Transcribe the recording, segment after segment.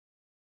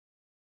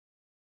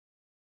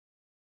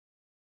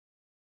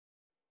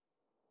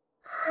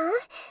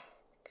Huh?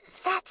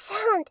 That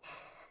sound...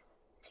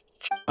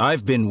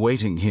 I've been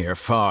waiting here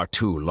far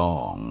too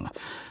long.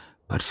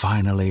 But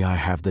finally I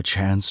have the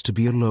chance to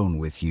be alone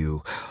with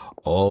you.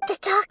 The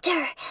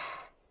doctor!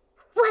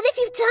 What have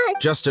you done?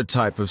 Just a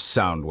type of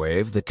sound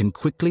wave that can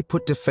quickly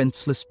put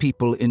defenseless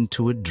people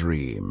into a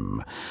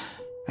dream.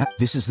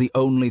 This is the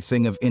only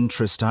thing of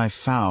interest I've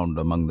found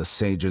among the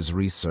sage's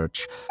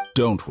research.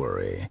 Don't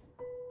worry.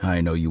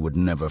 I know you would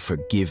never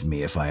forgive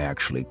me if I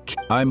actually...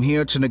 I'm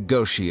here to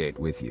negotiate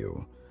with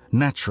you.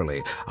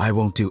 Naturally, I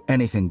won't do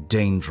anything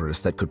dangerous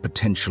that could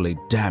potentially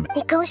damage...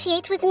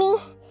 Negotiate with me?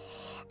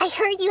 I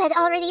heard you had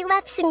already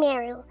left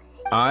Sumeru.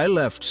 I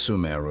left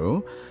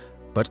Sumeru,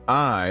 but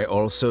I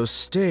also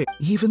stayed.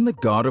 Even the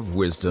God of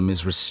Wisdom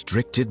is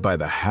restricted by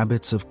the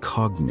habits of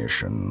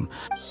cognition.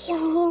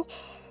 You mean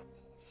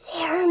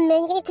there are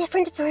many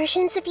different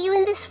versions of you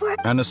in this world?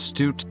 An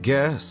astute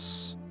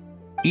guess.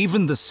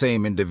 Even the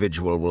same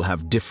individual will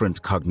have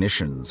different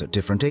cognitions at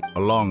different ages. A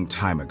long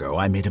time ago,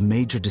 I made a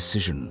major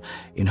decision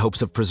in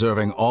hopes of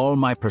preserving all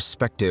my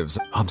perspectives.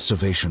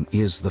 Observation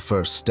is the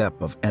first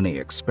step of any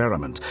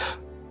experiment,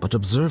 but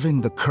observing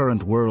the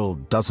current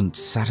world doesn't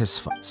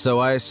satisfy. So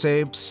I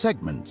saved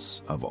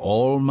segments of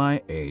all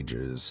my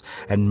ages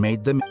and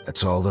made them.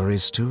 That's all there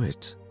is to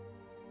it.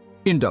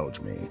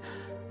 Indulge me.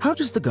 How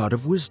does the God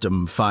of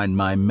Wisdom find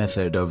my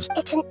method of...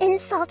 It's an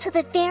insult to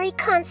the very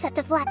concept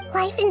of life.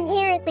 Life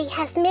inherently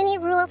has many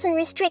rules and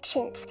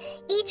restrictions,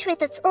 each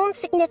with its own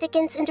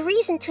significance and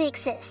reason to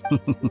exist.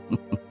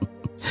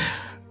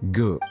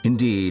 Good.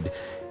 Indeed,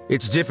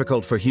 it's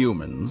difficult for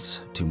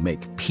humans to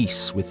make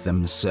peace with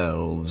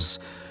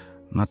themselves.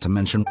 Not to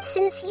mention...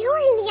 Since you are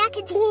in the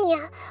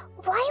academia,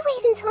 why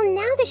wait until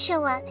now to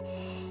show up?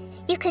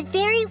 You could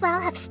very well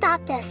have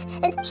stopped us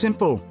and...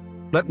 Simple.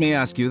 Let me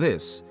ask you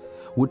this.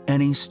 Would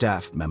any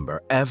staff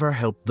member ever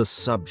help the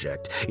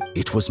subject?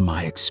 It was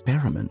my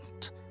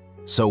experiment.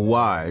 So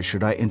why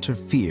should I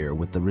interfere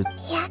with the...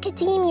 The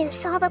academia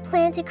saw the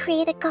plan to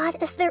create a god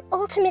as their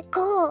ultimate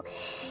goal.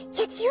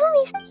 Yet you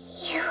only...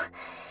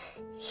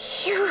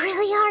 You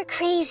really are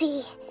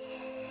crazy.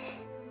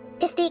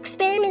 If the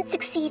experiment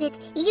succeeded,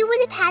 you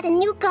would have had a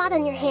new god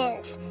on your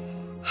hands.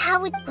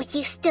 How would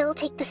you still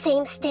take the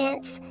same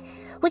stance?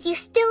 Would you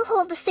still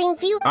hold the same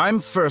view? I'm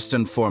first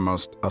and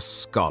foremost a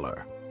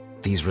scholar.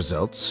 These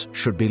results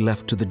should be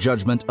left to the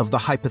judgment of the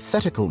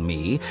hypothetical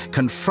me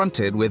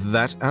confronted with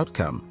that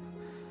outcome.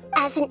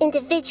 As an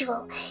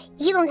individual,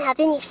 you don't have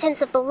any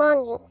sense of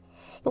belonging.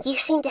 You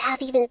seem to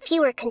have even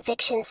fewer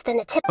convictions than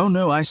a Oh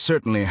no, I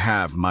certainly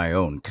have my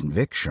own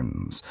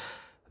convictions.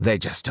 They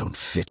just don't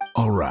fit.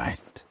 All right,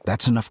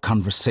 that's enough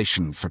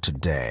conversation for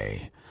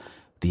today.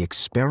 The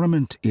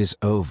experiment is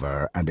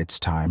over, and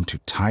it's time to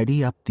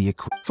tidy up the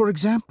For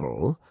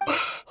example...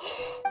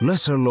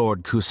 Lesser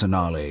Lord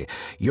Kusanali,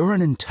 you're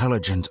an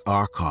intelligent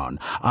Archon.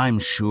 I'm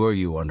sure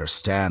you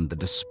understand the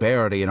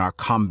disparity in our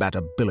combat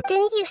ability.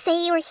 Didn't you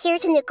say you were here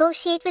to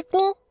negotiate with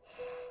me?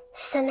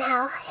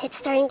 Somehow, it's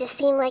starting to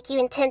seem like you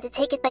intend to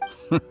take it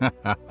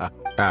back.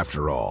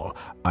 After all,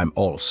 I'm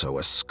also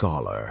a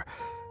scholar.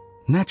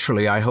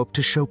 Naturally, I hope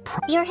to show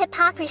Your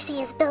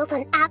hypocrisy is built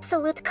on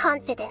absolute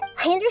confidence.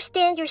 I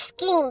understand your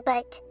scheme,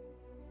 but...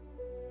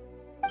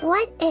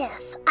 What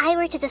if I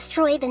were to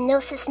destroy the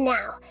Gnosis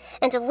now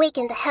and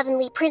awaken the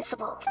heavenly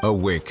principles?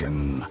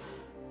 Awaken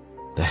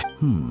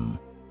the...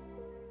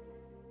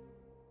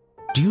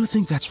 Do you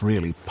think that's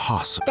really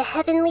possible? The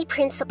heavenly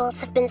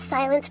principles have been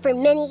silent for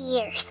many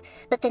years,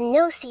 but the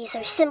Gnosis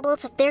are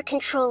symbols of their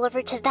control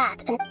over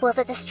Tevat, and will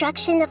the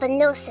destruction of a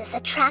Gnosis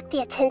attract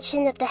the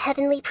attention of the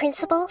heavenly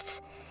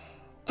principles?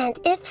 And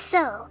if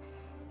so,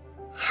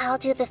 how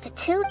do the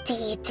Fatu... Do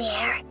you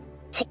dare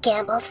to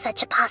gamble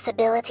such a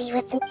possibility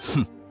with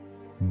me?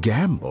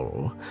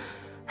 Gamble?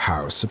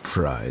 How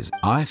surprised.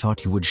 I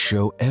thought you would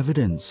show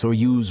evidence or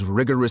use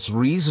rigorous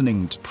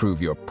reasoning to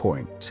prove your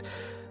point.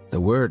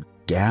 The word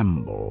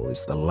gamble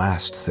is the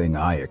last thing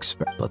I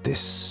expect, but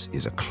this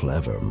is a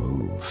clever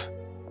move.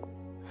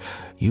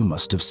 You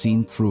must have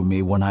seen through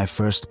me when I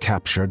first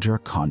captured your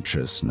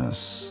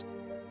consciousness.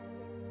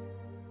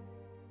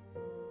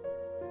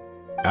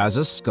 As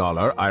a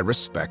scholar, I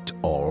respect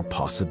all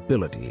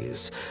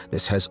possibilities.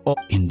 This has all...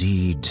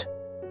 Indeed,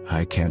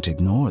 I can't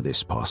ignore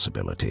this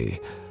possibility.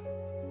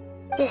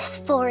 This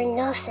foreign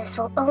Gnosis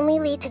will only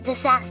lead to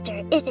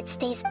disaster if it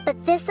stays.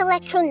 But this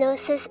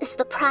Electro-Gnosis is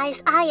the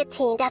prize I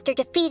obtained after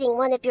defeating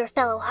one of your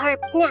fellow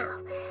Now,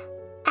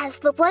 as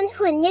the one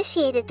who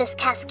initiated this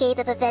cascade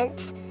of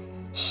events,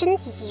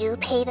 shouldn't you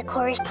pay the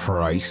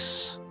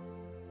Price?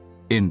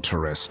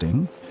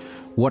 Interesting.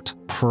 What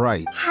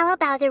price? How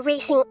about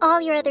erasing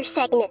all your other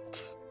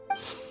segments?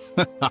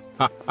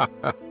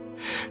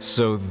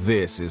 So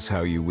this is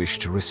how you wish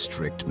to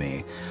restrict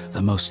me,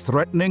 the most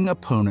threatening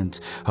opponent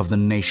of the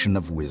Nation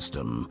of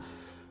Wisdom.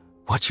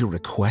 What you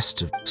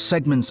request of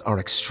segments are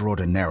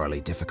extraordinarily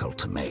difficult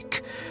to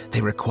make.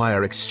 They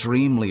require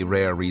extremely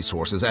rare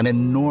resources and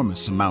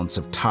enormous amounts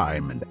of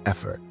time and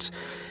effort.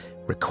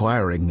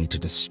 Requiring me to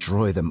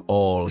destroy them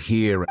all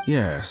here...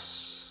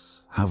 Yes,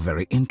 how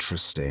very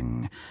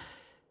interesting.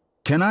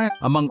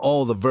 Among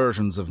all the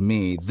versions of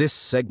me, this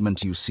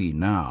segment you see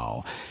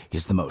now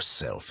is the most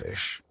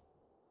selfish.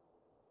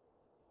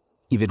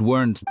 If it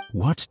weren't,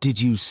 what did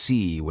you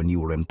see when you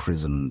were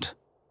imprisoned?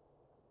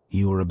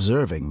 You were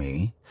observing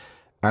me,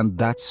 and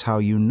that's how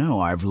you know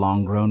I've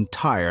long grown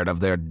tired of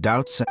their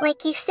doubts.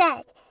 Like you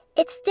said,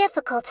 it's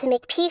difficult to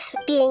make peace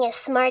with being as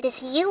smart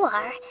as you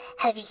are.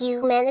 Have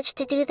you managed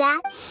to do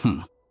that?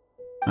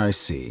 I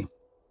see.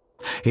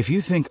 If you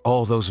think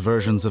all those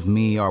versions of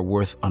me are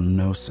worth a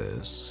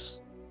gnosis,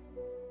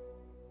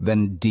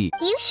 then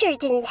You sure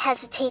didn't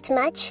hesitate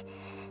much.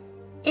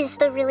 Is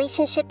the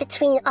relationship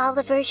between all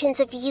the versions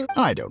of you...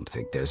 I don't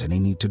think there's any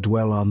need to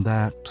dwell on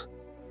that.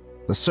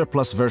 The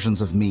surplus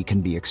versions of me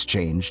can be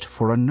exchanged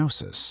for a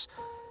gnosis.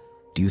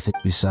 Do you think,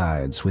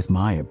 besides, with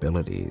my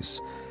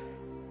abilities,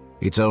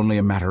 it's only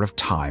a matter of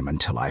time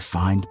until I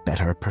find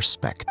better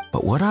perspective.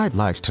 But what I'd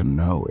like to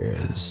know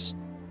is,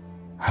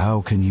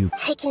 how can you...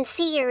 I can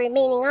see your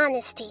remaining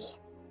honesty.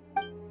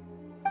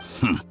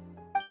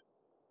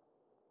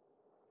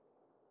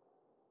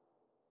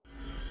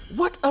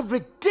 What a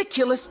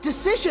ridiculous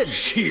decision!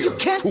 You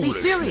can't be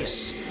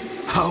serious!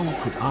 How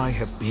could I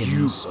have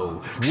been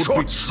so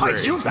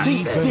short-sighted? You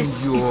think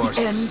this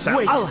is the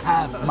end? I'll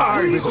have my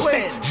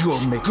revenge!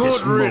 You'll make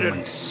this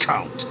moment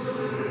count.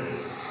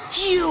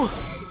 You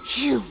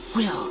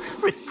will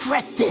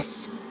regret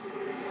this!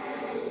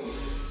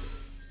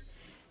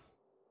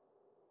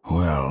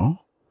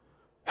 Well,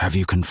 have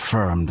you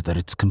confirmed that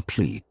it's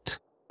complete?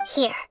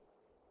 Here,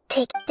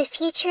 take. The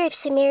future of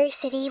Sumeru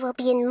City will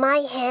be in my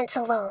hands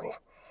alone.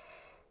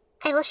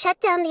 I will shut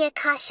down the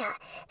Akasha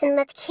and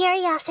let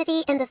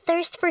curiosity and the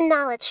thirst for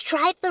knowledge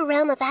drive the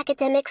realm of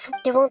academics.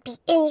 There won't be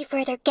any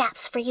further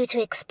gaps for you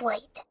to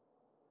exploit.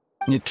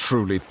 It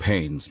truly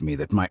pains me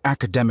that my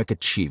academic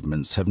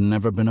achievements have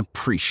never been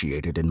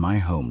appreciated in my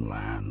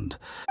homeland.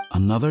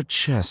 Another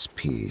chess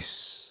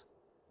piece.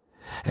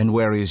 And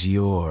where is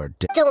your...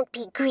 Don't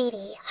be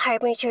greedy,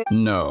 Harbinger.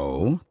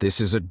 No, this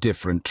is a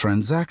different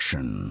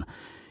transaction.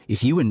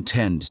 If you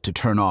intend to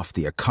turn off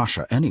the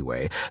Akasha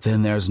anyway,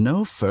 then there's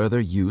no further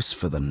use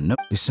for the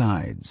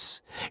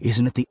Besides,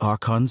 isn't it the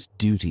Archon's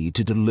duty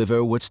to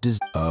deliver what's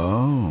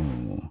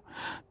Oh,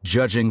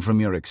 judging from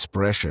your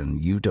expression,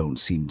 you don't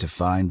seem to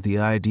find the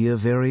idea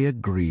very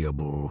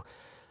agreeable.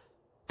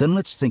 Then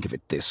let's think of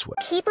it this way.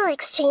 People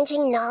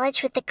exchanging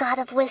knowledge with the God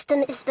of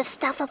Wisdom is the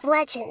stuff of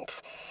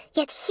legends.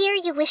 Yet here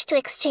you wish to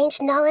exchange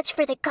knowledge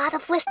for the God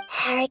of Wisdom.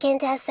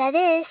 Arrogant as that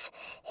is,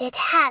 it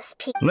has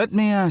peaked. Let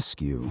me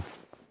ask you.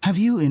 Have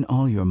you, in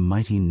all your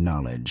mighty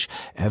knowledge,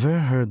 ever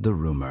heard the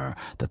rumor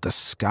that the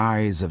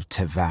skies of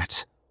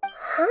Tevat...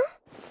 Huh?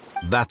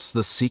 That's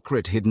the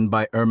secret hidden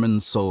by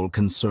Irminsul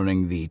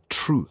concerning the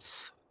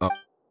truth.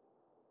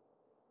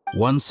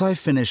 Once I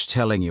finish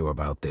telling you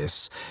about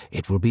this,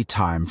 it will be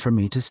time for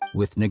me to...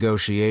 With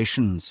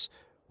negotiations,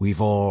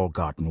 we've all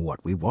gotten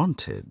what we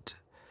wanted.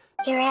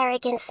 Your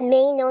arrogance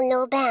may know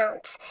no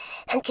bounds,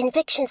 and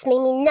convictions may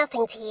mean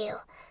nothing to you.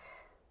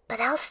 But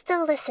I'll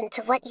still listen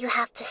to what you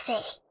have to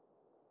say.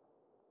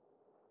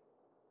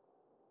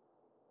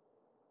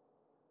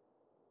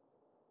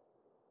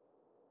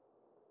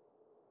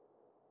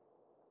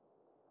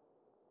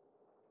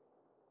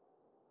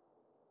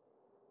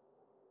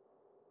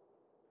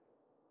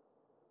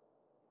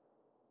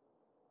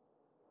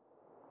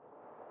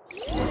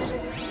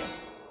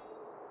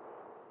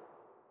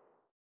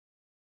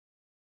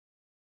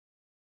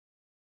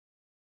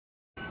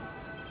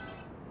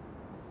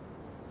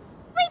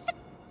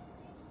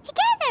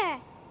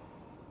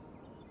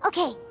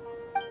 Okay.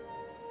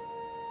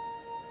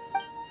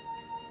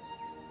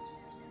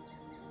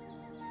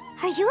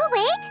 Are you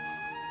awake?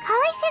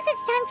 Kali says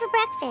it's time for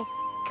breakfast.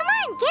 Come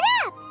on, get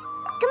up!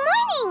 Good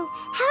morning!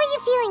 How are you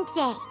feeling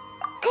today?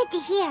 Good to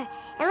hear.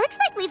 It looks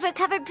like we've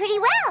recovered pretty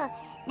well.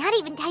 Not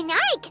even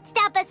Tainari could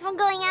stop us from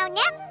going out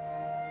now.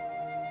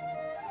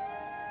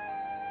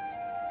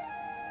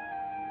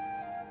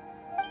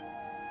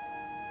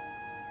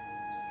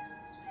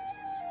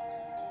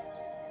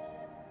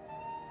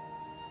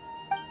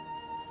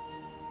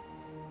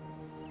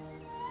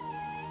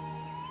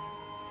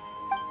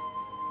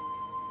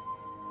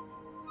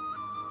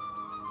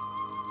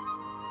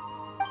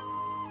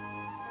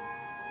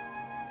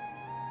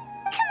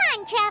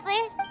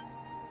 Traveler.